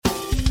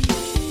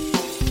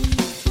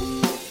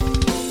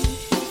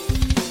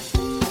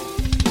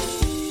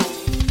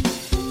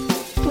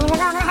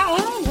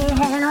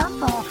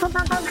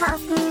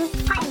podcasten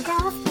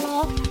Feilkast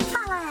med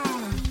Falle.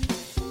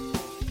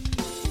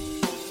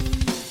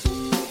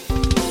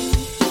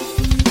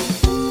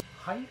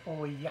 Hei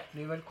og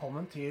hjertelig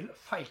velkommen til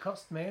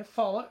Feilkast med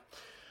Falle.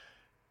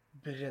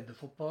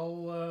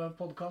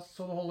 Breddefotball-podcast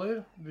så det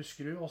holder.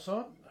 Buskerud også.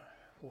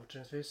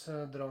 Hovedtrinnsvis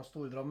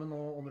Stordrammen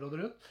og området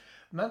rundt.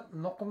 Men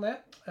nok om det.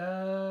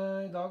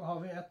 I dag har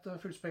vi et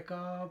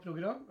fullspekket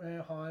program. Vi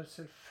har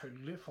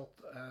selvfølgelig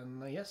fått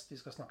en gjest.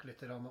 Vi skal snakke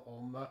litt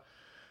om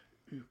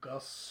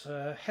ukas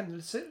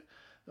hendelser.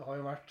 Det har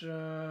jo vært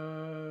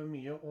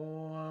mye å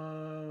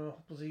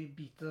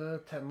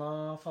bite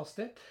tenna fast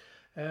i.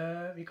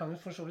 Vi kan jo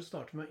for så vidt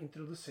starte med å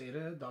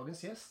introdusere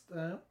dagens gjest.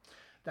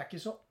 Det er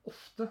ikke så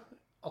ofte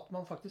at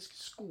man faktisk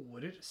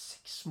scorer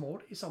 6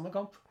 mål i samme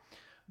kamp.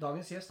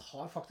 Dagens gjest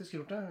har faktisk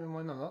gjort det. Vi må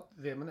nevne at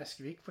Vemund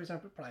Eskevik for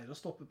eksempel pleier å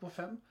stoppe på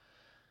 5.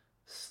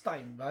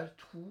 Steinberg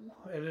 2,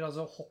 eller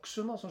altså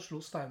Hokksund, som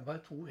slo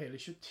Steinberg 2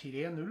 hele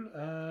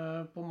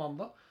 23-0 på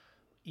mandag.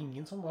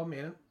 Ingen som var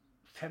mer enn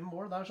 5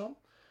 mål der sånn.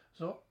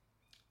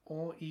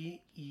 Og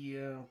i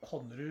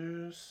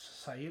Konneruds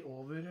seier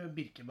over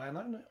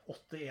Birkebeineren,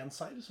 8-1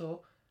 seier, så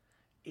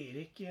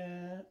Erik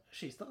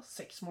Skistad,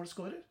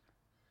 6-målskårer.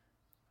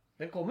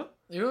 Velkommen.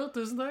 Jo,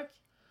 tusen takk.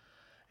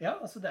 Ja,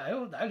 altså det er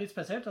jo litt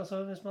spesielt.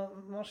 Altså, hvis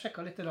man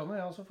sjekket litt, jeg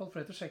har også fått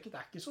flere til å sjekke, det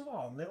er ikke så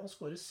vanlig å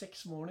skåre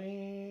 6 mål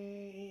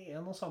i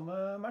en og samme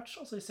match,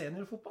 altså i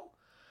seniorfotball.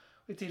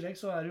 Og i tillegg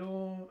så er det jo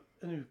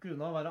en uke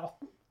unna å være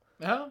 18.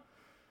 Ja.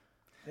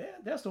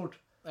 Det er stort.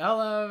 Ja,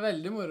 det er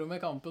veldig moro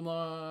med kampen,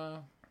 og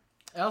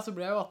ja, så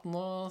ble jeg jo 18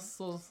 nå,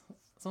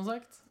 som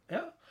sagt.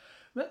 Ja,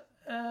 men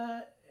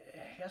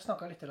jeg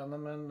snakket litt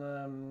med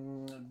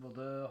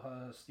både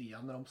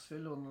Stian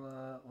Ramsfjell og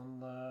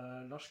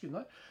Lars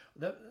Gunnar.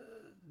 Det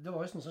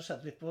var jo noe som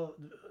skjedde litt på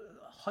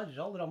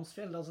Harald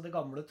Ramsfjell, altså det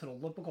gamle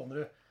trollet på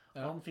Konnerud.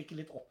 Ja. Han fikk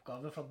litt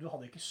oppgave for at du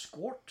hadde ikke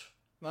skårt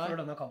før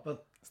denne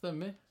kampen.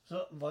 Stemmer.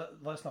 Så var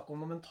det snakk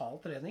om noe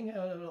mental trening?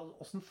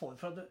 Hvordan får du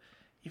fra det,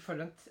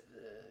 ifølge en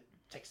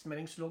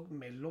tekstmeldingslogg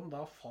mellom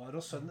da far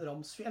og sønn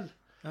Ramsfjell,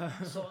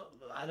 så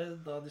er det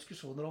da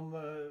diskusjoner om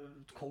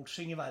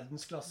coaching i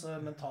verdensklasse,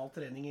 mental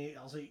trening i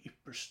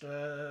ypperste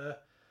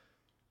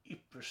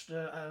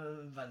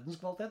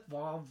verdenskvalitet.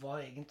 Hva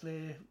var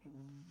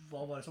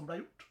det som ble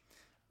gjort?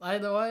 Nei,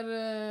 det var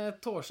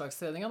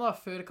torsdagstreninga da,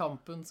 før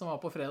kampen som var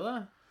på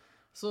fredag.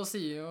 Så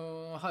sier jo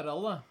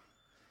Harald da,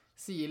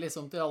 sier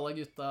liksom til alle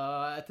gutta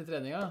etter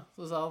treninga,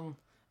 så sa han,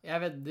 jeg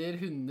vedder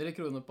 100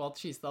 kroner på at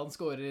Skistad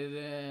skårer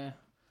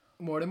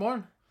mål i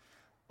morgen.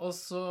 Og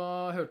så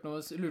lurte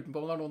han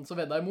på om det var noen som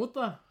vedda imot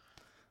da.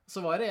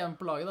 Så var det en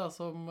på laget da,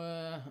 som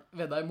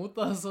vedda imot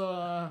da, så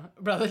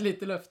ble det et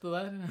lite løfte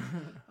der.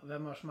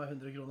 Hvem er som er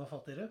 100 kroner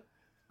fattigere?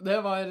 Det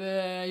var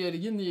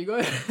Jørgen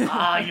Nygaard.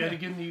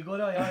 Jørgen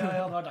Nygaard, ja.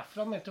 Det var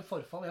derfor han meldte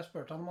forfall. Jeg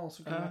spurte han om han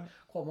kunne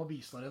komme og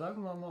bistå i dag,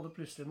 men han hadde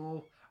plutselig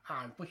noe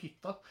ærend på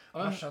hytta.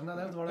 Da skjønner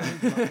jeg det. Det var det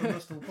hytta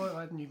det stod på.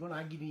 Nygaard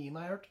er grinen,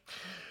 har jeg hørt.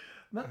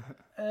 Men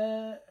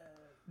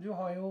du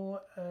har jo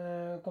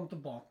kommet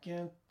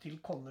tilbake til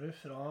Konnerud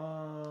fra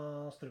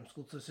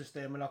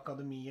Strømsgodset-systemet eller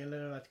akademi, eller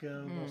jeg vet ikke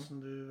hvordan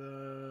du...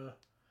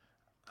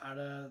 Er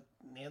det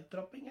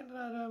nedtrapping,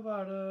 eller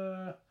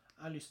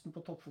er lysten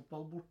på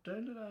toppfotball borte,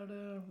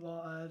 eller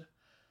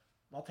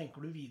hva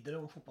tenker du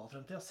videre om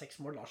fotballfremtiden? 6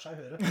 mål lar seg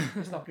høre.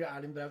 Vi snakker jo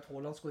Erling Braut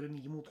Haaland skårer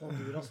 9 mot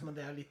Honduras, men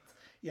det er litt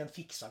i en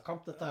fiksa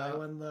kamp. Dette er jo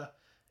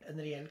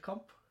en reell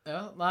kamp.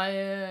 Ja, nei,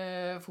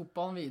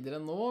 fotballen videre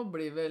nå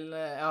blir vel...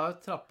 Jeg har jo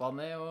trappet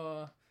ned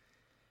og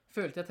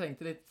følte jeg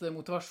trengte litt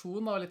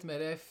motivasjon og litt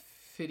mer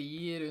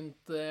fri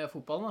rundt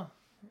fotballen da.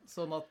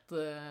 Sånn at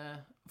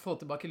få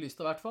tilbake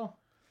lyst i hvert fall.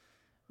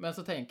 Men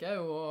så tenker jeg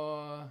jo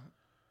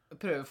å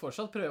prøve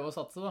å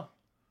satse da.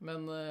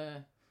 Men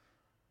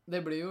det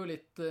blir jo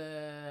litt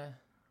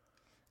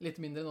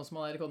mindre nå som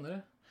man er i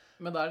Konnerud.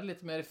 Men da er det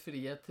litt mer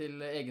frihet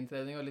til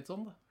egentrening og litt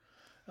sånn da.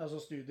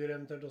 Altså studier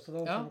eventuelt også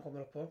da, som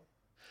kommer opp på.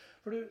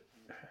 For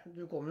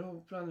du kommer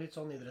jo fra en litt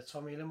sånn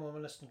idrettsfamilie, må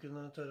man nesten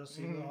kunne tørre å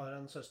si. Du har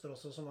en søster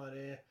også som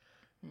er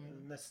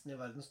nesten i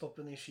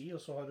verdenstoppen i ski,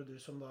 og så har du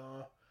som da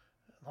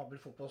en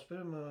habil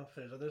fotballspiller, men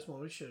foreldre deres må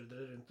vel kjøre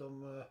dere rundt om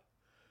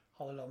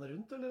halve landet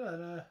rundt, eller er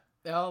det...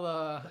 Ja, det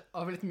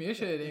har blitt mye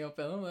kjøring opp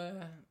igjennom,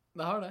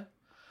 det har det.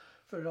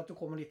 Føler du at du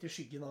kommer litt i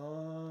skyggen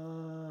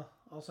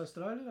av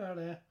søstra, eller er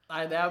det...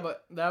 Nei, det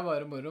er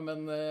bare moro,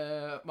 men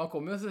man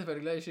kommer jo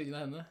selvfølgelig i skyggen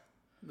av henne.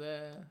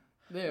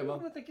 Det gjør man.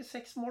 Men jeg tenker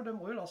 6 mål, det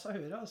må jo la seg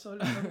høre. Altså,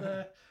 liksom,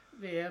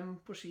 VM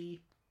på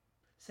ski,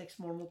 6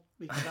 mål mot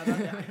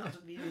Birkebeineren, altså,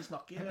 vi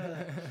snakker,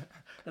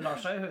 det lar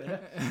seg høre.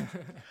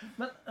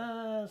 Men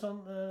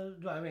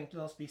du er jo egentlig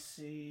da spiss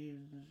i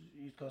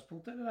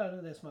utgangspunktet, eller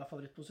er det som er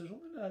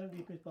favorittposisjon, eller er det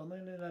dyp midtbane?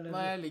 Eller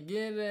Nei, jeg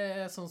ligger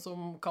sånn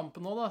som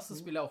kampen nå da, så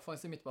spiller jeg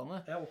offensiv midtbane.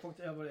 Ja,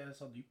 jeg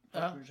sa dyp,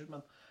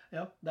 men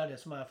ja, det er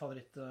det som er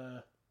favoritt...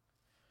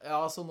 Ja,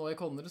 så nå i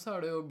Konnerud så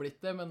har det jo blitt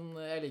det, men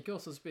jeg liker jo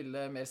også å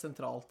spille mer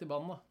sentralt i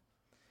banen da.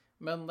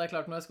 Men det er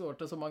klart når jeg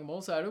skåret så mange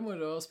mål, så er det jo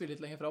moro å spille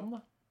litt lenger frem da.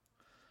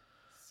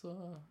 Så...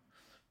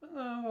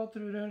 Men hva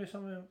tror du,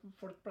 liksom,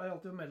 folk pleier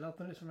alltid å melde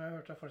at liksom, jeg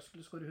hørte at folk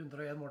skulle skåre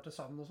 101 mål til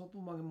sammen og sånt.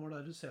 Hvor mange mål er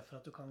det du ser for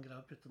at du kan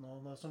greie å putte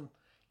noe som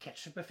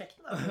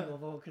ketchup-effekten? Er det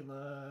lov å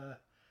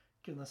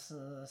kunne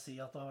si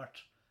at det har vært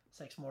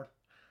 6 mål?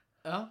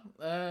 Ja,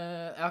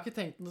 jeg har ikke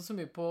tenkt noe så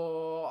mye på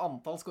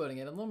antall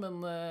skåringer ennå,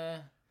 men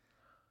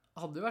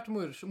det hadde jo vært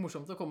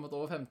morsomt å komme ut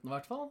over 15 i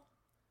hvert fall.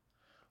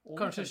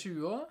 Kanskje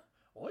 20 også.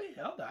 Oi,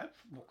 ja, det er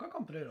nok av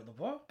kamper å gjøre det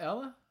på. Ja,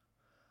 det.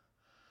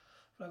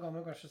 Da kan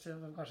man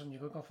kanskje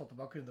Nygaard kan få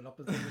tilbake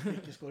 100-lappen til hvis du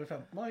ikke skårer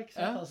 15 da, ikke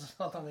sant? Ja. Altså,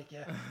 så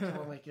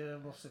han ikke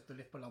må sitte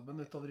litt på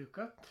labben utover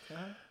uka.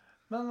 Ja.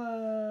 Men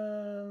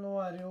nå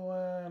er det jo...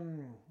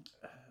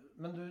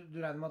 men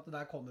du regner med at det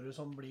er Konnerud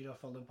som blir i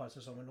hvert fall et par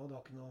sesonger nå. Du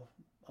har ikke noen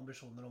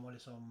ambisjoner om å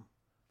liksom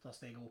ta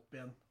steget opp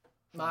igjen?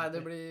 Nei,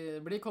 det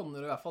blir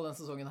Konnerud i hvert fall den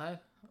sesongen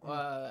her. Og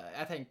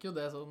jeg tenker jo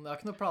det sånn, jeg har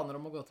ikke noen planer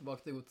om å gå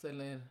tilbake til Godset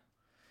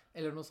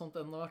eller noe sånt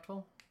ennå i hvert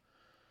fall.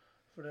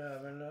 For det er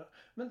vel...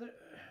 Men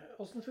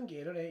hvordan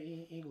fungerer det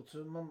i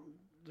Godset?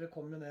 Dere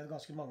kommer jo ned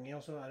ganske mange,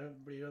 og så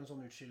blir det en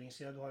sånn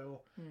utskillingsgreie. Du har jo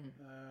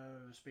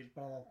spilt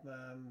blant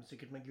annet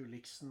sikkert med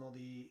Gulliksen og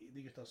de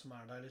gutta som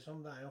er der,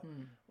 liksom. Det er jo...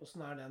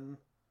 Hvordan er den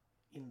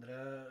indre...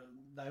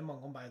 Det er jo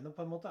mange om beinet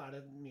på en måte. Er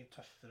det en mye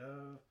tøffere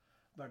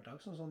hverdag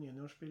som sånn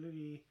juniorspiller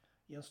i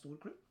en stor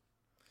klubb?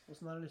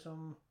 Hvordan er det liksom...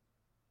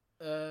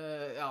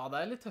 Ja, det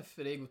er litt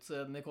tøffere i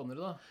Godset enn i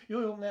Konnerud da.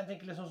 Jo, men jeg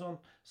tenker liksom sånn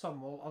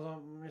samhold, altså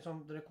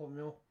liksom, dere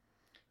kommer jo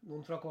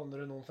noen fra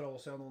Konnerud, noen fra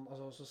Åsia,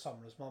 altså, så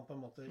samles man på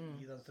en måte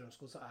i den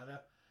Strømskog, så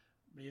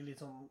blir det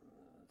litt sånn,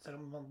 selv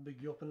om man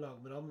bygger opp en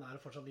lagmoral, men er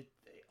det fortsatt litt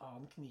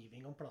annen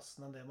kniving om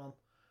plassen enn det man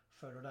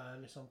føler det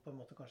er liksom på en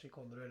måte kanskje i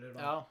Konnerud eller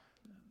hva? Ja,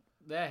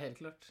 det er helt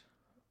klart.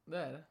 Det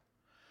er det.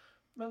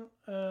 Men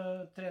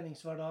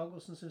treningshverdag,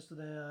 hvordan synes du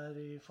det er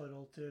i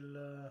forhold til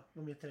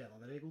hvor mye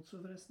trener dere i Godset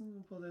forresten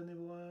på det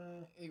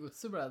nivået? I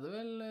Godset ble det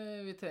vel,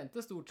 vi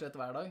trente stort sett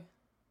hver dag.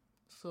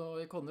 Så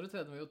i Konnerud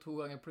trener vi jo 2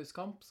 ganger pluss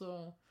kamp, så...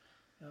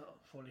 Ja,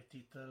 få litt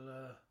tid til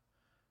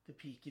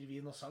piker,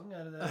 vin og sang,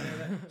 er det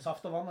det?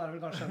 Saft og vann er det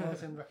vel kanskje ennå,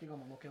 siden du er ikke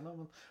gammel nok ennå,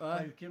 men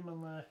det uker, men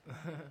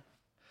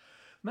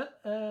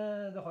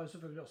det har jo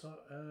selvfølgelig også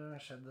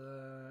skjedd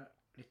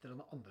litt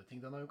andre ting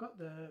denne uka.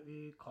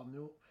 Vi kan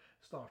jo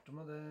starte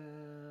med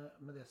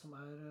det som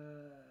er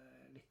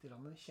litt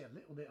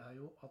kjedelig, og det er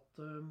jo at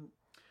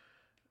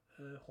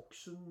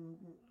Hokksund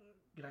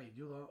greide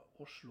jo da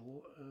å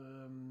slå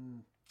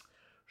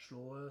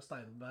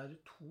Steinberg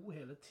 2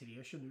 hele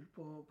 23-0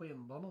 på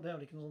hjemmebane, og det er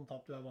vel ikke noe sånn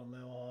tap du er vant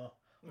med å ha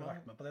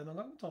vært med på det noen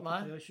gang? Tape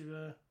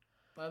 23...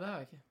 Nei, det har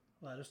jeg ikke.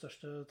 Hva er det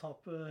største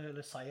tapet,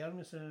 eller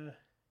seieren?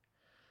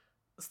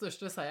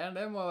 Største seieren,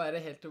 det må være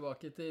helt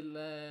tilbake til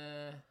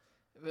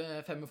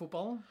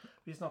femmerfotballen.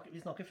 Vi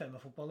snakker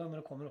femmerfotball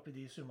når det kommer opp i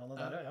de summene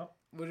der, ja.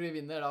 Hvor vi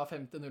vinner da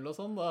 50-0 og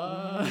sånn, da...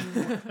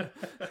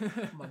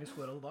 Mange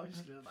skårer alle dag,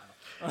 husker du? Nei, da.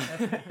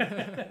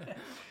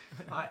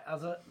 Nei,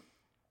 altså...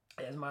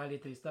 Det som er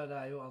litt trist der, det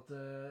er jo at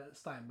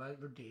Steinberg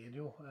vurderer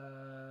jo,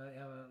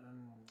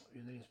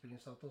 under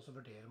innspillingsdata så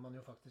vurderer man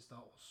jo faktisk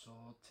da også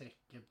å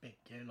trekke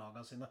begge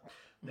lagene sine.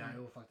 Det er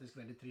jo faktisk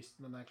veldig trist,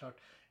 men det er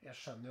klart, jeg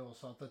skjønner jo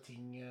også at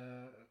ting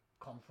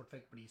kan fort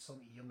vekk bli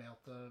sånn i og med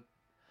at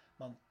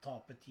man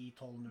taper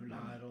 10-12-0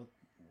 her og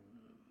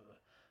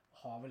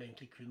har vel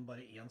egentlig kun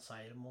bare 1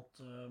 seier mot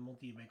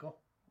IBK,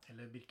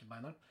 eller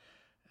Birkebeineren.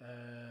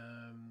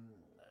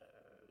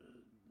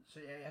 Så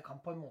jeg kan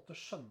på en måte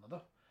skjønne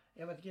det.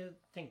 Jeg vet ikke,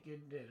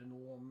 tenker dere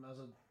noe om,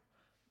 altså,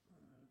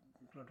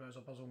 klart du er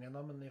såpass ung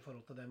enda, men i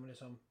forhold til det med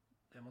liksom,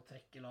 det med å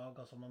trekke lag,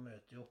 altså man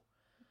møter jo,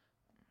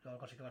 du har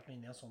kanskje ikke vært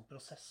inne i en sånn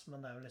prosess,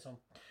 men det er jo liksom,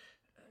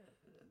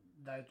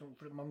 det er jo,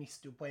 for man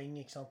mister jo poeng,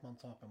 ikke sant, man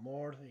taper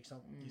mål, ikke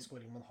sant, de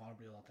skåringene man har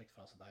blir jo da trekt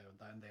fra seg, det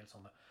er en del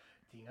sånne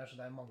ting her, så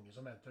det er mange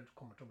som eventuelt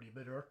kommer til å bli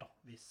berørt da,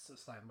 hvis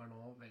Steinberg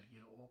nå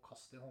velger å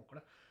kaste inn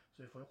håndkle,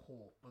 så vi får jo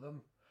håpe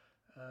dem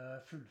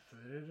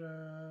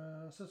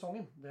fullfører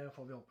sesongen, det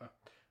får vi håpe.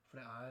 For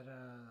det er,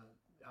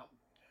 ja,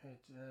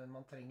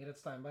 man trenger et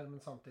Steinberg,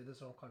 men samtidig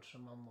så kanskje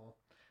man må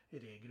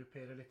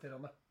regruppere litt.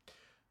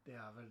 Det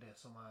er vel det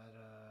som er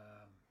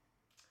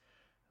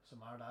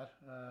der.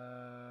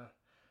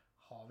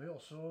 Har vi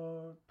også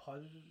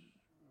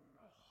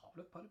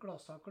et par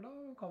glassaker da.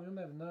 Kan vi jo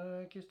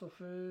nevne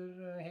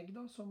Kristoffer Hegg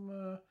da, som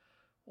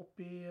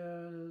oppi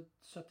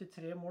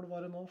 73 mål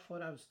var det nå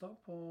for Austad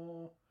på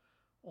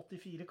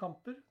 84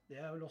 kamper. Det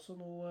er vel også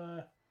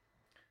noe...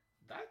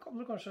 Der kan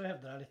du kanskje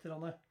hevde deg litt.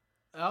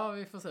 Ja,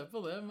 vi får se på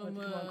det, men...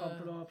 Jeg vet ikke hvor mange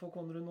kamper du har for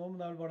Konnerud nå, men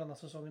det er vel bare denne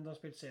sesongen du har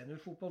spilt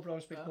seniorfotball, for du har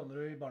jo spilt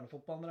Konnerud i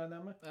barnefotballen, regner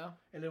jeg med. Ja.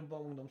 Eller på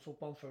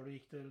ungdomsfotballen før du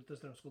gikk til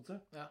Strømsgodset.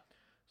 Ja.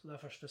 Så det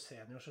er første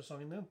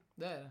seniorsesongen din.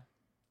 Det er det.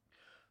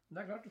 Men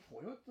det er klart, du får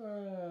jo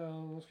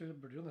nå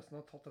burde jo nesten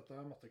ha tatt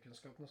dette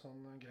mattekunnskapene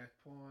sånn greit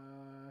på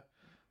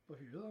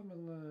huet da,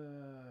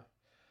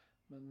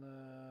 men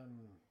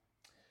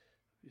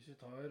hvis vi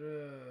tar...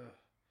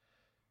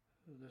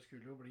 Det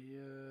skulle jo bli...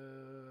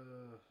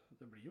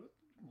 Det blir jo...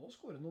 Må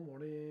skåre noen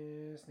mål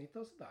i snitt,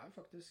 altså. Det er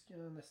faktisk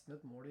nesten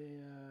et mål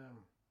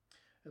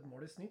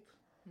i snitt.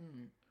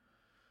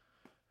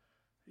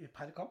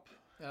 Per kamp.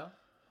 Ja.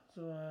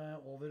 Så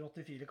over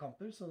 84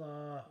 kamper, så da...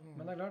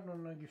 Men det er klart, når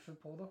den guffer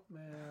på da,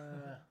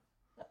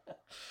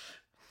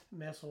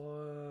 med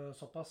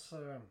såpass.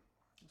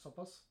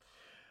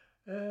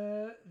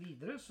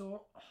 Videre så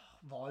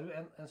var jo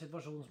en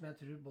situasjon som jeg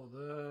tror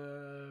både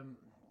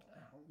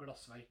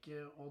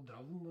Glassverket og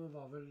Dravn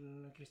var vel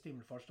Kristi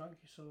himmelfartsdag,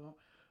 så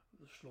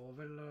slår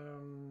vel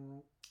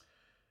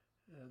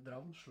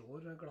Dravn slår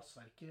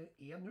Glassverket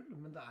 1-0,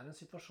 men det er en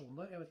situasjon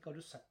der. Jeg vet ikke, har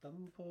du sett den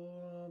på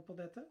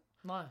DT?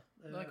 Nei,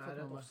 det er ikke et fått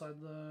med meg.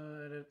 offside,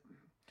 eller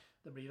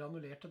det blir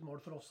annullert et mål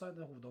for offside.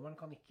 Hoveddommeren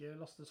kan ikke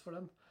lastes for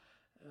den.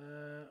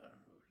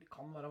 Det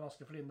kan være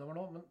vanskelig for lindommer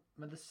nå,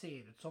 men det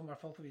ser ut som, i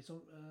hvert fall for vi som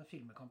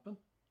filmer kampen,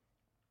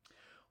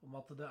 om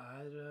at det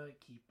er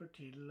keeper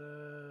til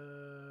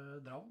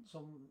Dravn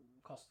som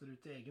kaster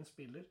ut til egen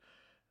spiller,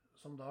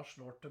 som da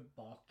slår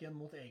tilbake igjen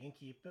mot egen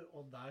keeper,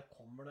 og der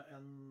kommer det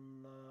en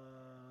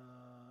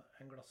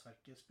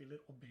Glassverket-spiller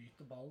og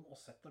bryter ballen og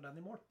setter den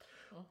i mål.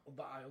 Ja. Og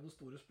da er jo det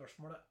store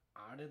spørsmålet,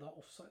 er det da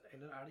offside,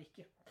 eller er det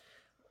ikke?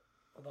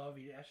 Og da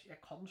vil jeg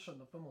kan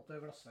skjønne på en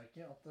måte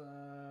Glassverket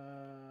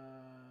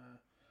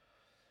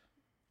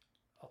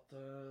at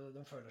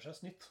de føler seg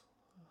snytt.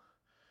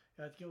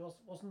 Jeg vet ikke,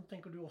 hvordan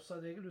tenker du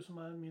offside-regel? Du som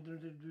er mye,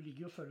 du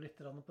ligger jo og følger litt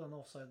på denne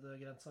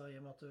offside-grensa i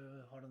og med at du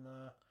har denne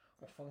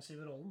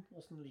offensive rollen.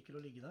 Hvordan liker du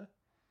å ligge der?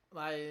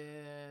 Nei,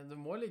 du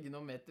må ligge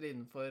noen meter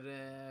innenfor,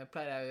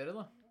 pleier jeg å gjøre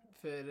da,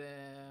 før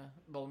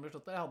ballen blir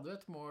slått der. Jeg hadde jo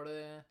et mål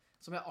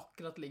som jeg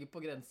akkurat ligger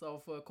på grensa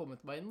å få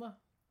kommet meg inn da.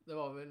 Det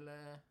var vel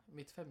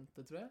mitt 5.,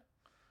 tror jeg.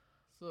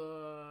 Så,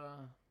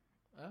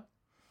 ja.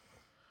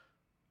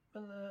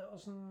 Men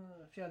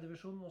fjerde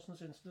divisjon, hvordan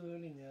synes du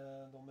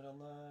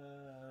linjedommerne,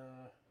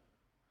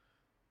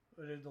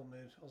 eller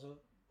dommer, altså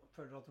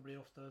føler du at det blir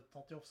ofte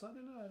tatt i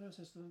offside, eller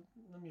synes du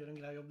de gjør en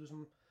grei jobb? Du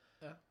som,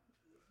 Ja.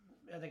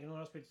 Jeg tenker når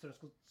du har spilt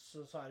Strømskog,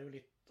 så er det jo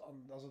litt,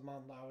 altså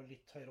man er jo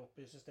litt høyere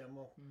oppe i systemet,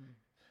 og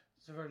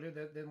selvfølgelig,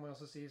 det må jeg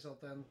også si, så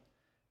at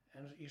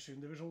i 7.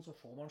 divisjon så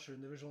får man 7.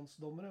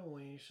 divisjonsdommere, og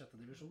i 6.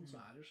 divisjon så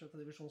er det 6.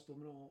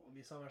 divisjonsdommere, og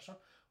vice versa.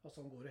 Og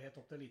sånn går det helt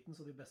opp til eliten,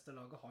 så de beste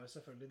laget har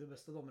selvfølgelig de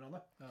beste dommerne.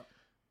 Ja.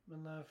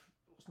 Men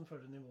hvordan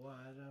føler du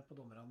nivået på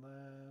dommerne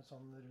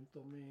sånn rundt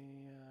om i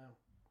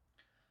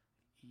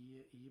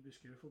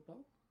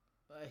Buskerud-fotballen?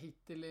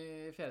 Hittil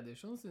i 4.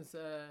 divisjon synes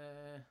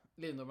jeg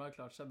linjedommerne har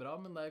klart seg bra,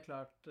 men det er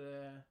klart,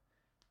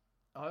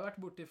 jeg har jo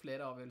vært borte i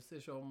flere avgjørelser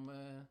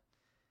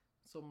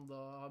som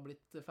da har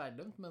blitt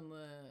feildømt, men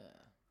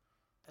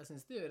jeg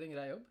synes de gjør en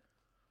grei jobb.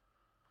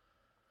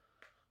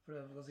 For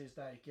det kan sies,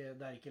 det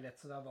er ikke lett,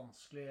 så det er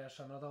vanskelig. Jeg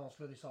skjønner at det er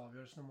vanskelig, disse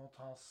avgjørelsene må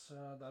tas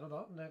der og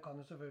da. Men det kan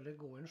jo selvfølgelig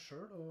gå inn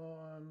selv, og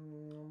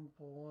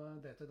på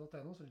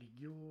dt.no så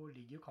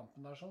ligger jo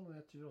kampen der sånn, og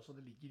jeg tror også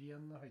det ligger i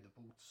en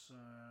høydepunkts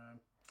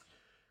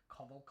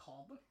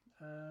kavalkade,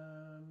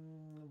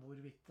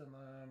 hvorvidt om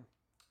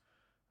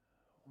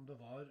det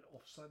var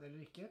offside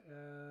eller ikke.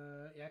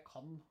 Jeg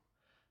kan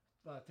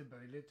være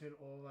tilbøyelig til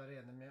å være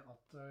enig med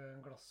at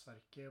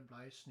Glassverket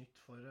ble snytt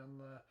for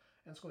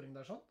en scoring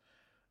der sånn.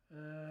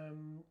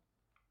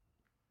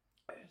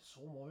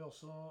 Så må vi jo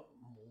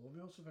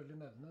selvfølgelig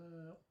nevne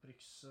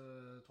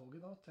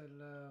opprykkstoget da,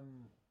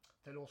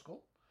 til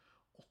Åskål.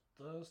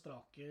 8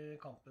 strake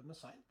kamper med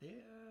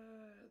seier,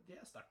 det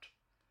er sterkt.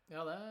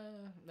 Ja, det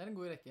er en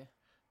god rekke.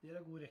 Det er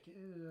en god rekke.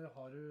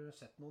 Har du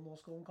sett noen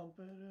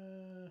Åskålen-kamper?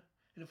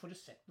 Eller får du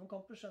sett noen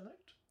kamper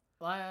generelt?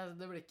 Nei,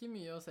 det blir ikke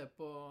mye å se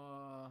på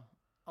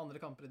andre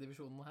kamper i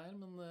divisjonen her,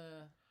 men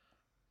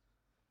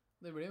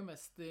det blir jo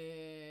mest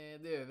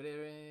de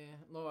øvrige.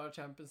 Nå var det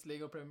Champions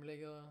League og Premier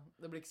League, og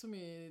det blir ikke så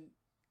mye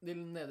de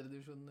nedre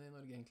divisjonene i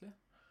Norge, egentlig.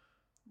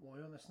 Må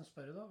jo nesten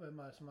spørre da, hvem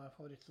er det som er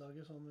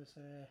favorittlaget, sånn hvis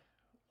vi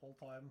all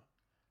time?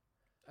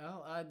 Ja,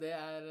 nei, det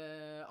er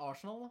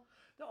Arsenal da.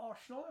 Det er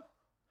Arsenal, ja.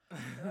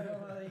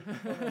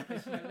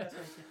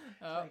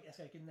 Jeg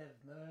skal ikke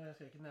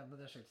nevne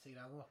det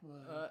Chelsea-greiene da.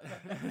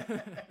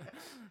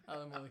 Ja,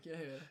 det må du ikke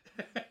gjøre.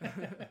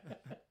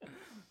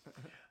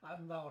 Nei,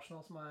 men det er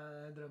Arsenal som er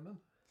drømmen.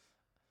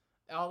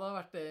 Ja, det har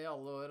vært det i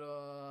alle år,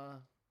 og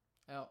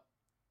ja.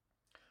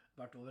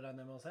 Hvert år regner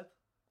jeg med å ha sett.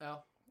 Ja,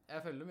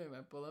 jeg følger mye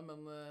med på det, men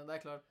det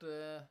er klart,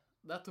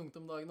 det er tungt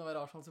om dagen å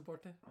være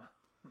Arsenal-supporter.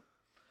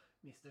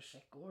 Mister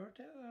Sjekk også,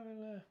 hørte jeg. Det er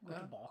vel gå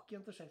tilbake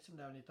igjen til Sjekk, men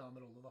det er jo litt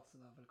annen rolle da, så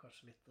det er vel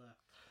kanskje litt,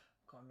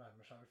 kan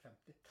nærme seg vel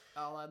 50.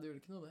 Ja, nei, det gjør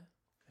ikke noe det.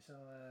 Så,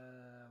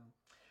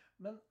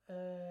 men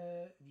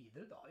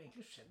videre da,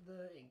 egentlig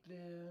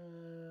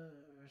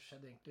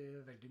skjedde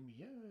veldig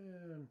mye.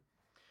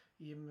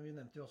 Vi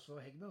nevnte jo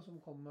også Hegg da, som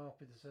kom opp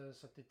i disse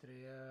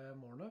 73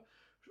 målene.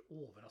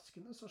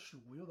 Overraskende så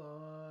slo jo da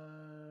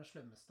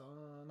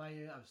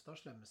Austad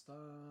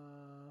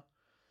Slemmestad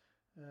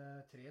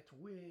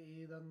 3-2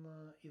 i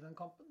den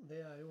kampen. Det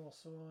er jo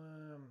også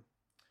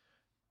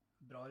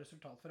bra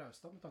resultat for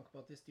Austad, med tanke på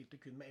at de stilte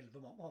kun med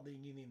 11 mann, hadde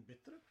ingen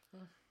innbyttere.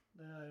 Ja.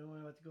 Det er jo,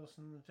 jeg vet ikke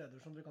hvordan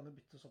tredjevisjon, dere kan jo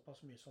bytte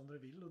såpass mye som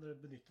dere vil, og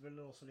dere benytter vel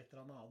også litt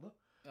av det.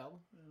 Ja.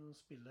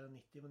 Spille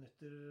 90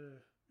 minutter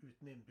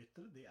uten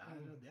innbyttere, det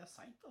er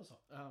sent altså.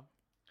 Ja.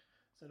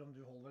 Selv om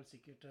du holder vel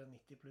sikkert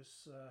 90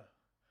 pluss,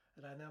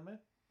 regner jeg med.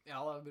 Ja,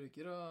 da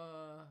bruker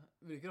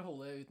å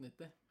holde ut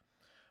 90.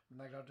 Men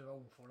det er klart, du var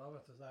ungfor da,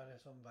 vet du. Det er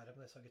liksom verre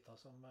med disse gutta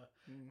som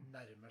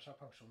nærmer seg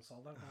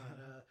pensjonsalderen.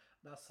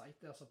 Det er seit,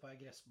 det, altså, på en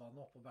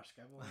gressbane oppe på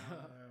Berskau.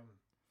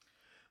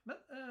 Men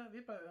vi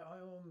har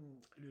jo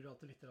lurer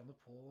alltid litt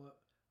på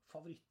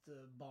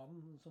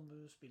favorittbanen som du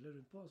spiller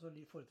rundt på. Altså,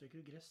 foretrekker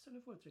du gress,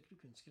 eller foretrekker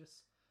du kunstgress?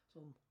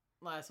 Sånn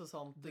Nei, så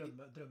sant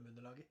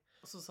drømmeunderlaget.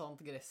 Så sant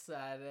gresset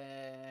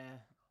er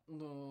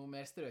noe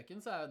mer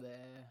strøken, så er jo det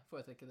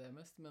foretrekker det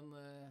mest. Men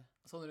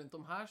sånn rundt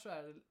om her, så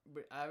er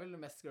jeg vel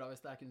mest glad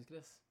hvis det er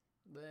kunstgress.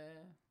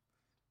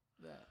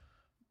 Det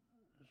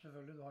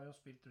Selvfølgelig, du har jo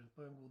spilt rundt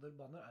på en god del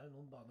baner. Er det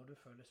noen baner du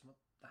føler liksom at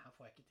det her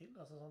får jeg ikke til?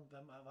 Altså,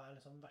 sånn, hva er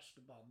liksom den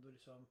verste banen du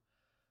liksom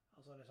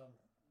Altså liksom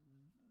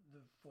du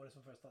får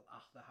liksom følelsen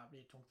at det her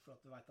blir tungt, for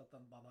at du vet at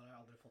den banen har jeg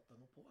aldri fått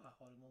noe på.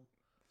 Har du noen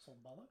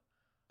sånn bane?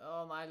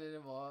 Ja, nei, vi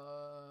var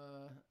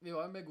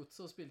jo med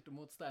Godset og spilte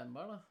mot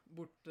Steinberg da,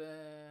 borte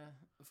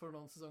for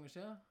noen sesonger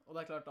siden. Og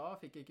det er klart, da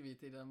fikk ikke vi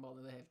til den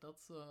banen i det hele tatt,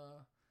 så...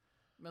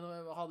 Men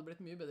det hadde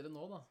blitt mye bedre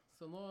nå da.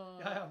 Så nå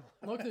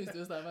knuste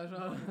vi Steinberg, så...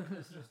 Nå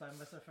knuste du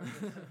Steinberg,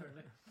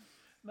 selvfølgelig.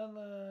 Men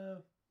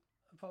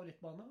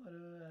favorittbane? Er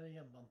det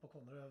hjemmebane på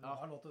Konnerud? Du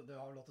har lov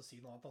til å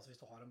si noe annet, altså,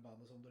 hvis du har en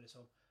bane som du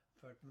liksom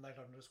følte. Men det er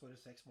klart, når du skårer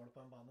 6 mål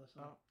på en bane,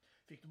 så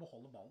fikk du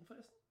beholde ballen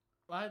forresten?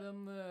 Nei, den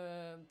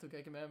tok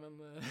jeg ikke med, men...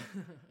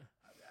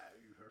 Nei, det er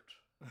jo uhørt.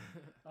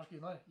 Lars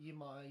Gunnar, gi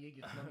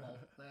gutten en ball.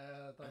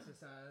 Det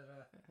synes jeg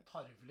er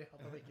tarvelig at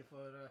han ikke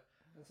får...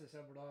 Den synes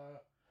jeg burde ha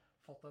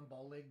fått en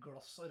ball i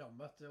glass og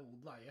ramme til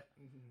Odel Eie.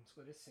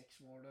 Skårer 6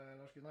 mål,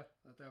 Lars Gunnar.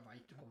 Dette jeg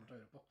vet du kommer til å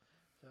høre på.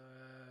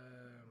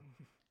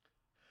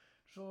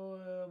 Så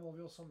må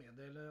vi også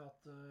meddele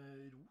at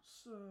Ros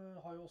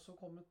har jo også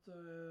kommet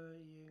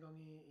i gang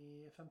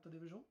i 5.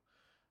 divisjon.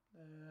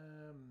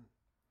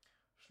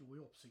 Slo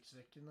jo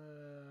oppsiktsvekkende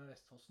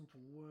Vestfossen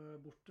 2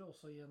 borte,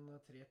 også i en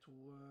 3-2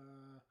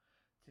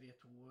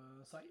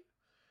 seier.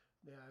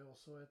 Det er jo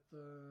også et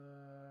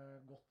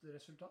godt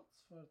resultat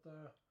for et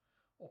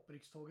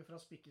opprykkstoget fra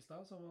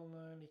Spikkestad, som man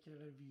liker,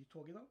 eller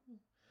Vytoget da.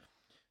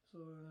 Så,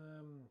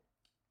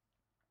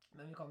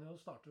 men vi kan jo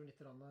starte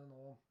litt nå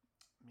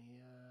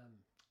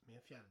med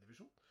 4.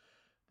 divisjon.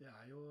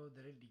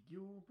 Dere ligger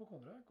jo på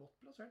Konnerud, godt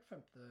plassert,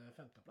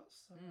 5. plass.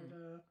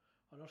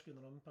 Har Lars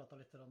Gunnar pratet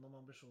litt om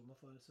ambisjonene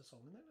for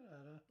sesongen, eller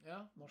er det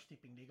Norsk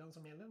Tippingligaen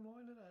som gjelder nå,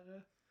 eller er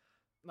det...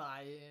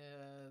 Nei,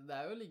 det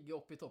er jo å ligge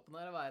oppe i toppen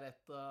her og være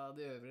et av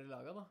de øvrige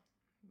lagene da.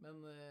 Men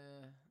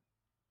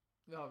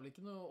vi har vel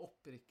ikke noen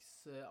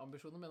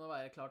opprykksambisjoner, men å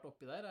være klart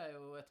oppi der er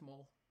jo et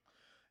mål.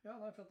 Ja,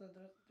 nei, for at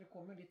dere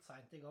kom jo litt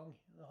sent i gang.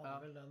 Det hadde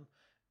vel den...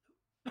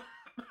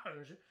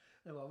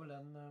 Det var vel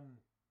den...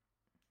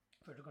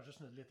 Følte kanskje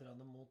snudde litt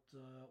mot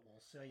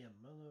Åsia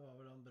hjemme. Det var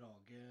vel den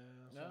Brage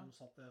som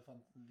satt det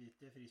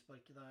vanvittige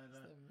frisparket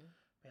der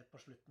helt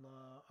på slutten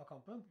av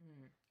kampen.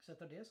 Så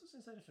etter det så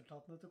synes jeg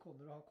resultatene til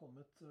Konnerud har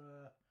kommet...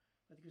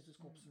 Jeg vet ikke hvis du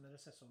skal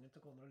oppsummere sesongen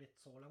til Konnerud litt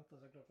så langt. Det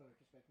er klart vi har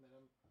ikke spilt mer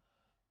enn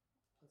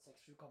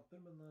 6-7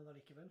 kamper, men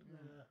allikevel.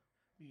 Det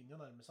begynner jo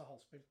å nærme seg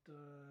halvspilt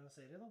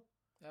serie da.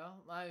 Ja,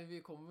 nei,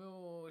 vi kom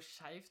jo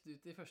skjevt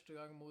ut i første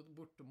gang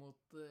borte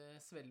mot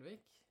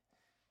Svelvik.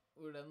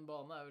 Hvor den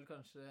banen er vel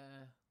kanskje...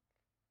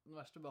 den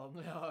verste banen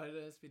vi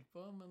har spilt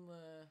på, men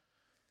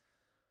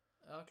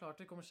klart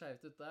det kommer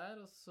skjevt ut der,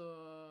 og så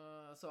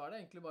har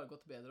det egentlig bare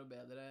gått bedre og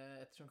bedre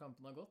ettersom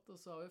kampen har gått, og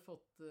så har vi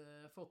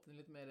fått inn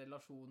litt mer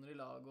relasjoner i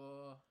lag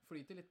og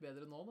flyter litt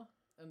bedre nå da,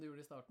 enn det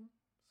gjorde i starten,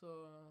 så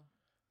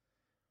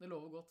det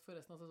lover godt for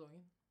resten av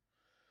sesongen.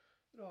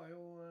 Du har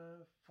jo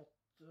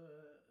fått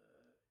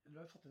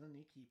inn en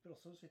ny keeper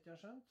også, så vidt jeg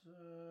har skjønt.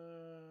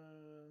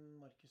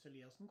 Markus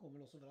Eliassen kom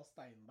vel også fra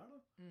Steinberg da.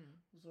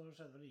 Og så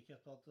skjedde det like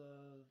etter at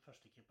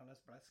førstekeeperen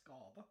ble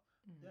skadet.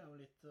 Det er jo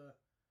litt...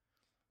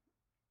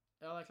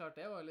 Ja, det er klart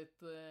det var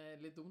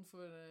litt dumt,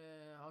 for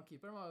han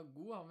keeperen var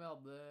god, han vi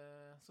hadde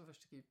som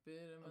førstekeeper.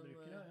 Han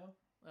bruker det, ja.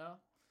 Ja.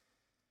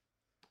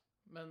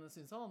 Men jeg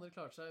synes han andre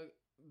klarte seg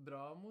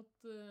bra mot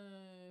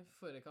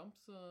forrige kamp,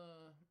 så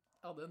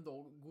jeg hadde en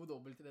god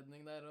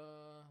dobbeltredning der,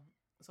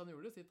 og så han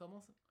gjorde det sitt, han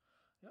altså.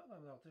 Ja,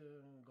 men det er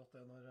alltid godt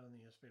det når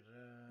nye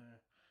spillere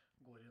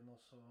går inn og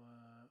så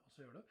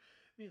gjør det.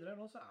 Videre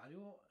nå så er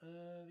jo,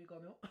 vi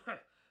kan jo,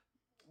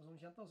 som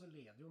kjent da, så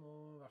leder jo nå,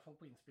 i hvert fall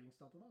på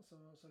innspillingsdata da,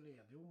 så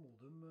leder jo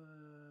Modum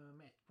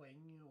med 1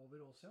 poeng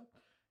over Åsia.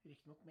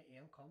 Riktignok med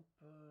en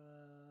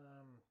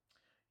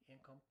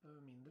kamp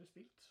mindre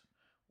spilt.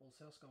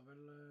 Åsia skal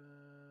vel,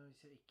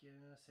 hvis jeg ikke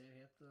ser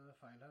helt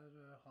feil her,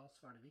 ha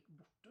Svelvik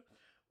borte.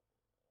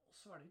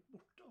 Svelvik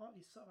borte har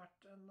vist seg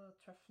vært en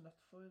tøff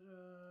nøtt for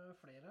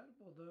flere her.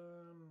 Både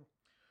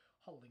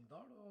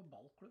Hallingdal og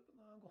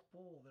Ballklubben har gått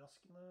på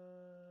overraskende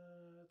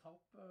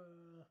tap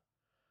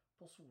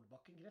på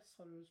Solbakken gress.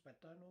 Har du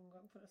spilt der noen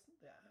gang forresten?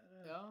 Det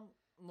er... Ja,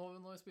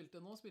 når vi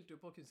spilte vi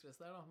på kunstgress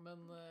der da, men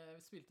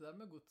vi spilte der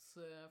med Gods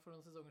for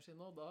noen sesonger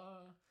siden, og da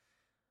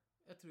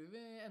jeg tror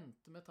vi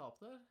endte med tap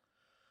der.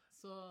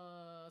 Så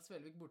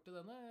Svelvik borte,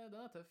 den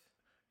er tøff.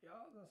 Ja,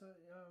 altså,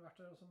 jeg har vært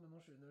der også med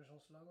noen 7.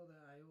 divisjonslag, og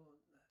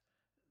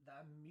det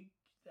er mygg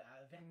Det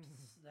er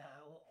veps.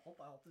 Alt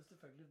er alltid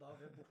selvfølgelig da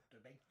ved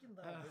bortebenken.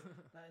 Det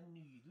er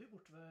nydelig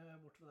borte ved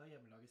der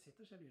hjemmelaget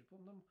sitter, så jeg lurer på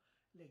om de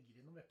legger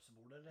inn noen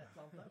vepsebord eller et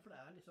eller annet der. For det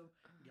er liksom,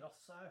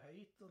 gresset er jo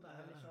høyt, og det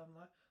er liksom,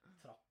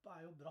 trappa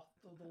er jo bratt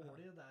og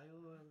dårlig.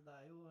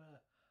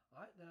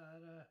 Nei, det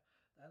er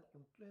en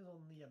ordentlig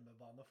sånn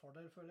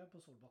hjemmebanefordel, føler jeg, på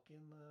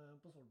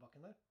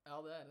Solbakken der. Ja,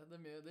 det er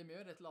det. De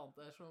gjør et eller annet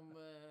der som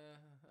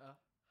ja.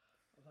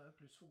 Og det er jo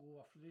pluss for gode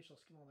vafler i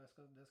kiosken, og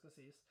det skal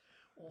sies.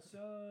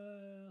 Åsia,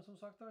 som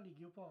sagt, da,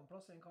 ligger jo på annen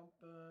plass, en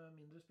kamp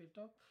mindre spilt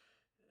da.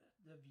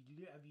 Jeg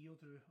vil jo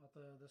tro at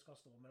det skal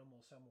stå mellom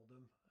Åsia og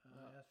Modum.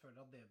 Jeg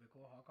føler at DBK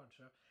har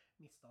kanskje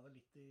mistet det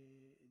litt i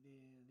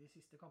de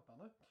siste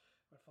kampene. I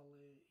hvert fall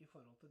i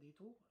forhold til de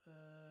to.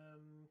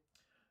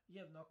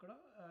 Jevnaker da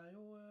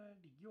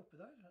ligger jo oppi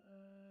der.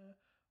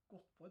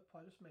 Gått på et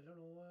par smeller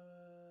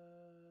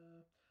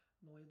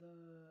nå i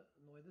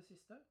det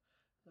siste.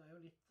 Det er jo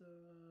litt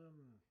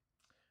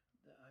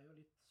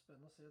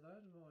spennende å se der.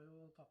 Vi har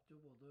jo tapt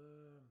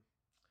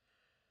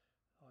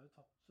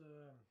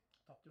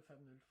jo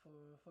 5-0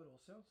 for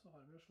Åsia. Så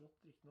har vi jo slått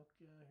riktignok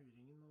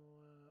Huringen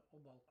og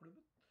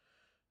ballklubben.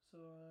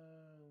 Så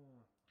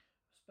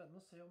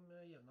spennende å se om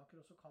Jevnaker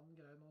også kan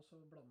greie nå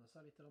å blande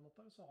seg litt opp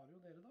der. Så har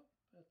jo dere da,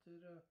 etter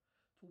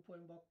 2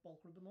 poeng bak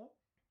ballklubben nå.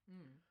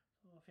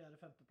 Så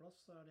 4.-5. plass,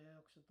 så er det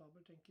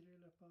akseptabelt, tenker du,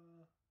 i løpet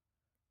av...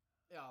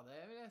 Ja,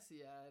 det vil jeg si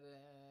er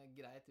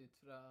greit ut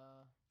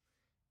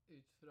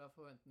fra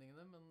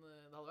forventningene, men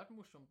det hadde vært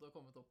morsomt å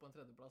komme opp på en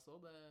 3. plass også.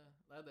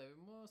 Det er det vi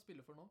må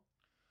spille for nå.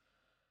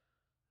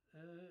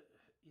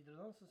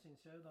 Idrettslag så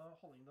synes jeg da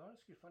Hallingdal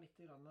skuffet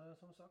litt grann,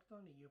 som sagt.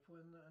 Han ligger på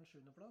en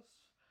 7. plass.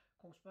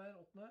 Kongsberg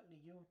 8.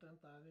 ligger jo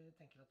omtrent der vi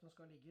tenker at de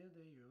skal ligge.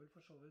 Det gjør vel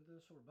for så vidt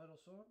Solberg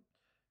også.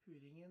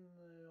 Huringen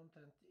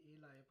omtrent i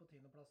leie på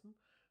 10. plassen.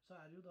 Så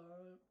er det jo da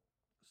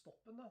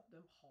Stoppen da,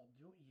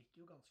 de gikk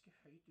jo ganske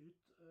høyt ut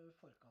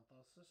forkant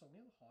av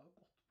sesongen, har jo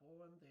gått på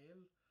en del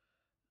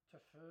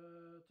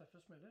tøffe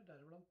smeller,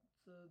 deriblant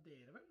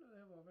dere vel,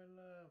 det var vel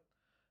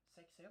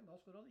 6-1, da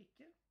skåret de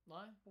ikke.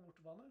 Nei. På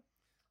bortebane.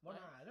 Var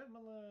nære,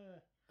 men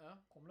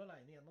kom vel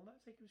alene gjennom der,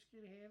 så jeg ikke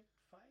husker helt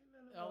feil.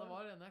 Eller? Ja, det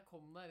var den jeg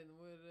kom der inn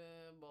hvor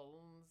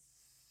ballen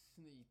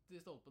snyter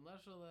i stolpen der,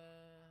 så det...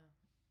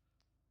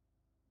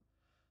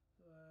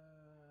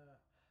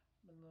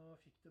 Men nå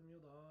fikk de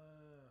jo da...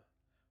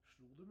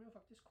 Slo de jo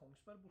faktisk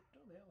Kongsberg borte.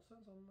 Det er også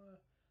en sånn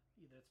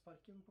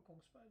idrettsparken på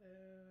Kongsberg.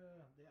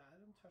 Det er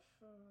en tøff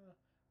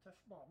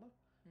bane.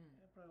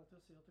 Jeg pleier alltid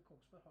å si at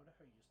Kongsberg har det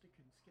høyeste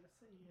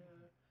kunstgresset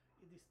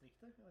i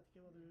distriktet. Jeg vet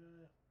ikke hva du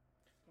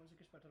har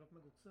sikkert spilt her opp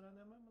med godset,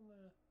 regner jeg med, men...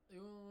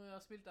 Jo, jeg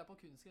har spilt der på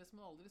kunstgress,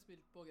 men aldri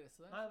spilt på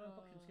gresset der. Nei, men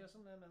på kunstgresset,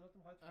 jeg mener at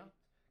de har et høyt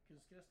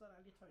kunstgress der,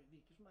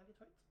 virker som det er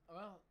litt høyt.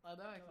 Ja, nei,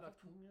 det har jeg ikke lagt.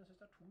 Jeg synes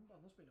det er tung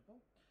bane å spille på.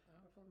 I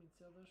hvert fall minst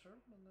jeg det selv,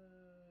 men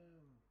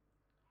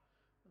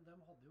de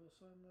hadde jo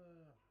også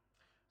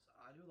så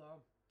er det jo da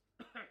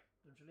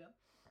unnskyld igjen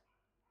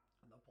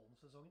da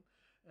pollensesongen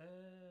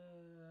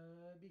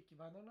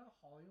Birkebeinerne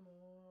har jo nå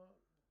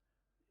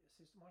jeg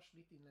synes de har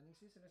slitt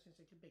innledningsvis eller jeg synes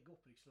egentlig begge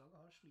opprykkslaget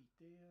har slitt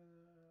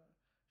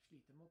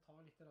med å ta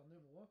litt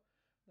nivået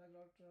det er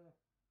klart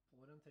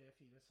får en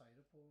 3-4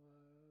 seire på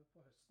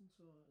høsten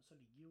så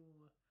ligger jo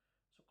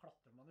så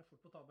klatrer man jo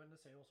fort på tabellen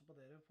det ser jo også på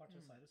dere par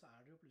 3 seire så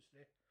er det jo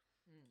plutselig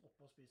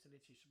oppe og spiser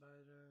litt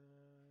kirsebær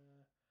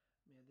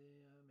med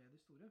de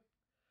store.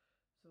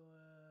 Så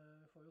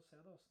vi får jo se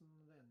da hvordan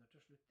det ender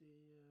til slutt i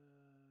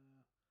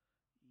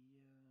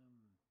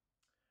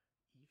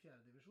 4.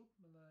 divisjon.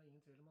 Men det er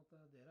ingen tvil om at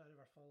dere er i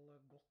hvert fall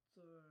godt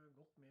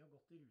med og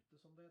godt i rute,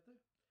 som det heter.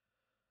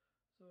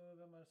 Så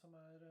hvem er det som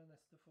er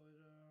neste for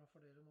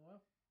dere nå?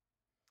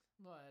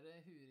 Nå er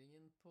det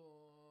Huringen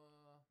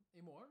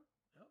i morgen.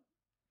 Ja.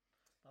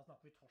 Da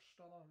snakker vi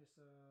torsdag da, hvis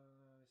det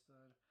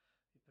er...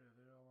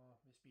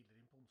 Vi spiller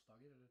inn på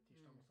onsdager, eller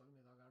tirsdag og onsdager, men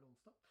i dag er det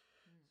onsdag.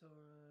 Så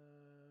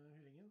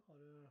Huringen, har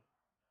du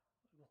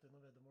gått inn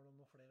og veddemål om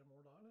noen flere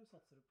mål da, eller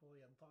satser du på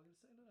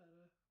gjentagelse, eller er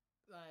det...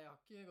 Nei, jeg har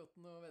ikke gått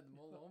noe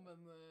veddemål nå, men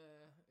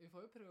vi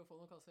får jo prøve å få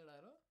noen kasser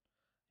der også.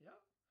 Ja,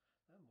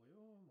 det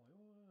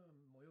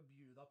må jo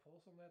bjuda på,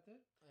 som det heter.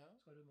 Ja.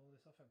 Skal du nå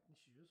disse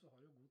 15-20, så har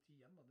du jo god tid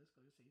igjen, da, det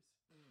skal jo sies.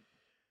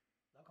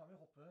 Da kan vi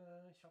hoppe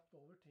kjapt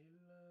over til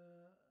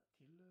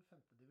 5.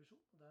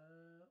 divisjon. Det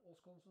er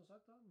Åskollen som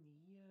sagt da,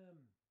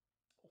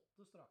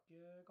 8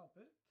 strake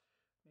kamper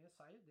med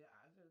seier. Det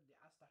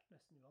er sterkt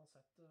nesten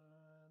uansett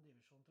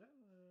divisjon 3.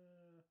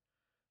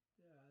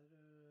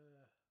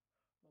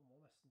 Man må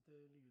nesten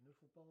til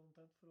juniorfotball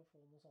omtrent for å få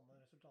noen sånne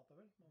resultater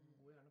vel. Man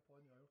går gjerne på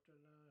en uavgjort, så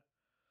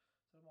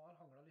de har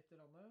hanglet litt i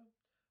landet.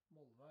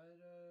 Molvær,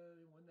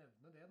 vi må jo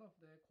nevne det da,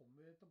 det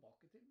kommer vi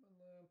tilbake til, men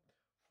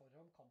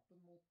foran kampen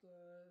mot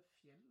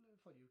Fjell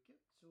forrige uke,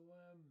 så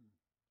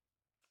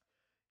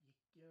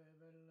gikk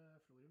vel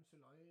Florim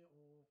Sulai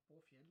og på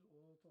Fjell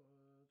og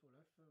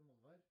Torleif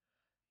Molvær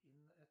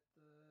inn et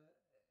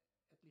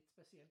litt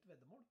spesielt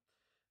veddemål.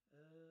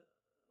 Og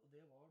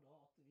det var da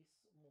at hvis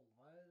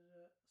Molvær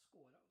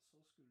skåret, så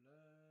skulle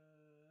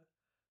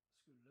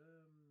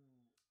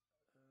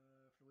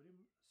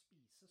Florim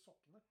spise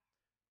sokkene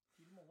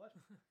til Molvar.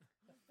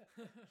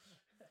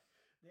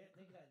 Det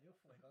greide vi å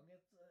få i gang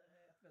et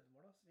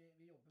veddemål. Så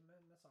vi jobber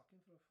med saken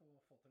for å få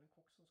til en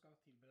kokk som skal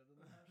tilberede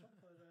den her. Sånn.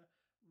 For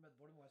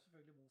veddemålet var jo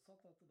selvfølgelig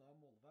motsatt, at da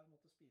Molvar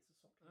måtte spise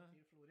sokken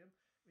til Florium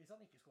hvis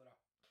han ikke skåra.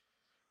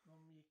 Nå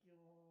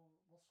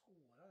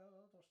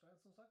skåra Torstein,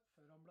 som sagt,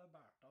 før han ble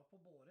bært av på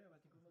båre. Jeg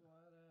vet ikke om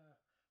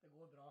det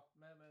går bra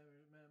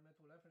med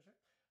Torleif,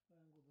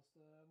 den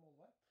godeste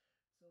Molvar.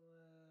 Så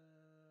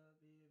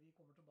vi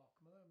kommer tilbake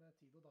med det, med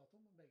tid og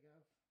datum. Begge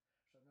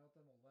skjønner at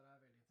Molvar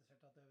er veldig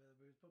interessert i at det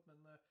blir utpått,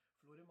 men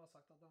Florium har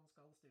sagt at han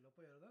skal stille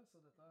opp og gjøre det, så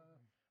det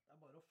er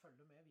bare å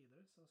følge med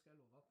videre, så skal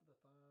jeg love at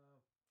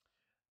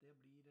det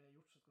blir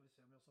gjort. Så skal vi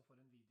se om vi også får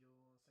en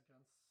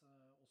videosekvens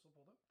også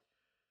på det.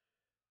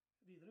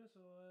 Videre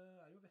så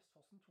er jo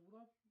Vestfossen 2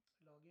 da,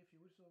 laget i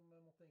fjor som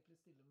måtte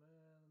egentlig stille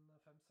med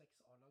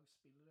 5-6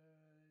 A-lagsspillere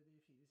de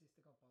 4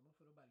 siste kampene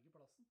for å berge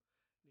plassen,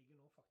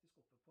 ligger nå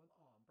faktisk oppe på en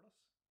annen plass.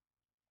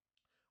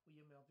 Og i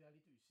og med at vi er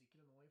litt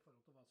usikre nå i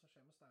forhold til hva som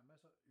skjer med Steinberg,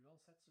 så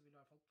uansett så vil i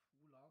hvert fall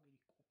 2 lag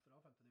rykke opp fra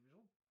 5.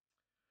 divisjon.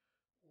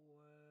 Og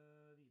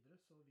videre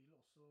så vil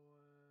også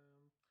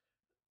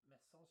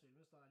mest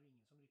sannsynligvis, da er det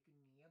ingen som rykker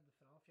ned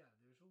fra 4.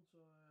 divisjon,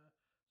 så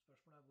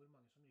spørsmålet er hvor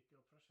mange som rykker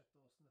opp fra 6.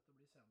 og hvordan dette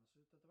blir senest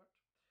ut etter hvert.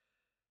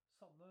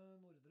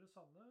 Nordre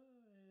Sande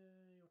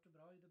gjort det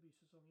bra i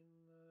debutsesongen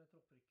etter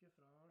opprykket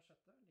fra 6.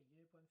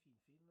 Ligger på en fin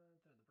 3.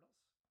 plass.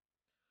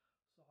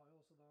 Så har jo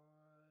også da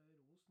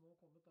Ros nå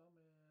kommet da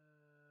med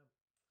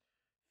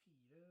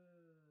 4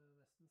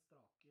 nesten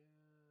strake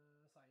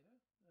seire.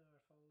 I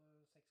hvert fall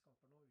 6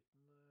 kamper nå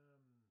uten 6 kamper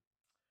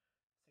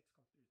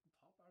uten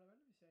tap er det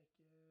vel, hvis jeg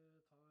ikke tar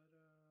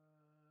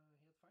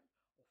helt feil.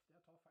 Ofte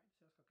jeg tar feil, så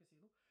jeg skal ikke si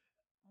noe.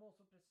 Må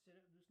også presisere,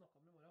 du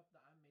snakket om i morgen, det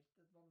er meldt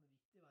et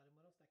vanvittig vær i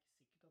morgen, så det er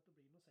ikke sikkert at det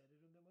blir noe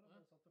serierunde i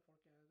morgen, så at folk er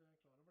klar over det.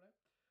 For det er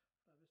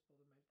vist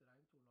både meldt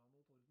regn, tornado,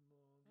 torden og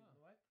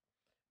gudene vet.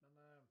 Men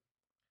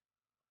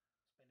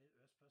spiller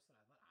Pøs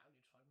Reinar er jo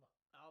litt sjarm da.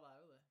 Ja, det er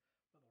jo det.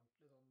 Med en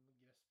ordentlig sånn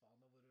gressbane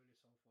hvor du liksom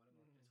får en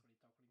ordentlig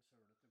sklitakling,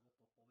 sølete godt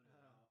oppover.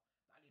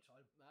 Det er litt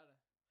sjarm. Det er det.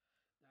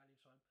 Det er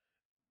litt sjarm.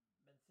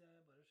 Mens jeg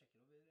bare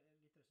sjekker over litt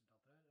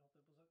resultater her, hadde jeg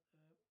på sagt,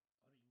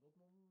 har du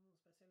inngått noen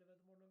spesielle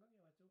veddemål noen gang?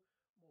 Jeg vet jo,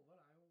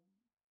 Molvar har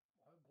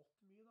jo gått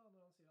mye da,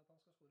 når han sier at han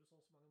skal skåre så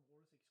mange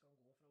mål, så ikke skal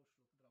han gå fra Oslo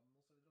til Drammen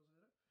og så videre og så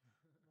videre.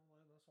 Nå var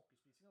det denne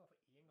sokkespisinga,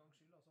 for en gangs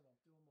skyld, så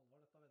vant jo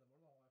Molvar dette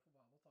veddemålet, da har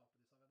jeg for vane å tape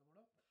disse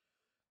veddemålene.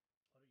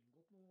 Har du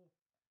inngått noe?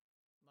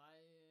 Nei,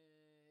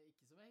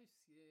 ikke som jeg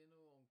husker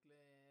noe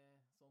ordentlig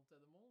sånt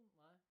veddemål,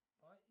 nei.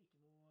 Nei,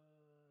 ikke noe...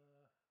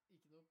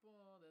 Ikke noe på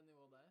det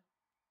nivået der.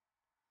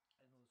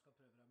 Er det noe du skal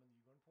prøve deg med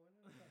Nygården på,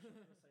 eller? Kanskje for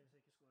å se hvis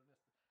jeg ikke skårer neste.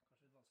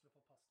 Kanskje litt vanskelig å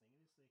få passninger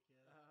hvis du ikke...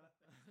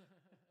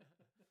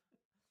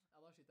 Ja,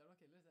 da skyter han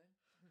nok heller selv.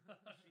 Da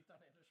skyter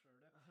han heller selv,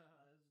 ja. Den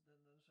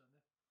skjønner jeg.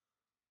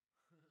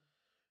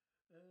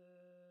 I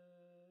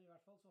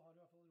hvert fall så har i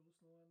hvert fall Ros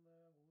nå en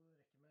god rekke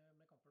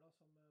med kamper da,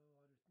 som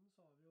var uten. Så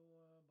har vi jo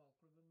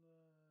ballklubben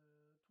 2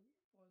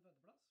 på en 5.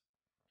 plass.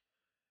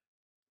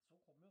 Så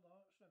kom jo da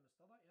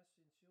Slemmestad da.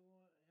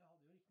 Jeg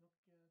hadde jo ikke nok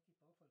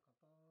tippet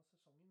forkant av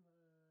sesongen i et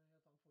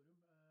annet forum.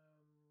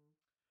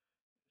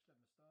 Slemmestad gått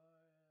ned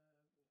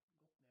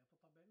på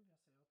tabellen.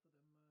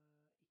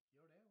 Jeg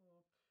ser at de ikke gjør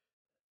det,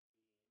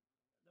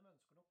 og de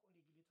ønsker nok å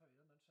ligge litt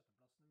høyere enn den 6.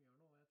 plassen de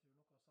gjør nå, og jeg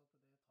tror nok også at det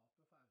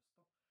tapet for Austad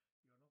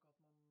gjør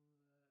nok at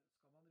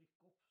skal man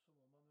rykke opp, så må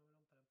man jo vel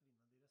omtrent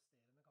vinne de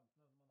resterende kampene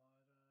når man ligger på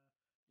 6. plass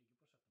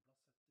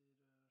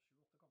etter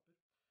 7-8 kamper.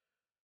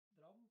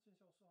 Dram synes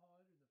jeg også har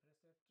underprestert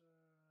litt, så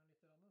man fikk nå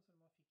da en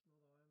 1-0-seier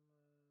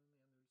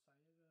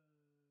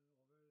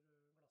over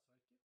Glassverket.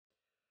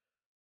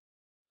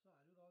 Så er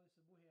det jo da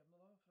disse bohemene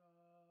da, fra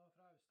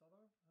Austad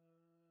da, pleier jo stort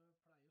sett å spille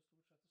godt på høsten,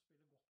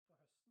 og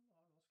har nå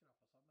skrapet sammen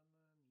 9 poeng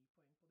på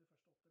de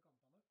første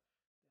 8 kampene.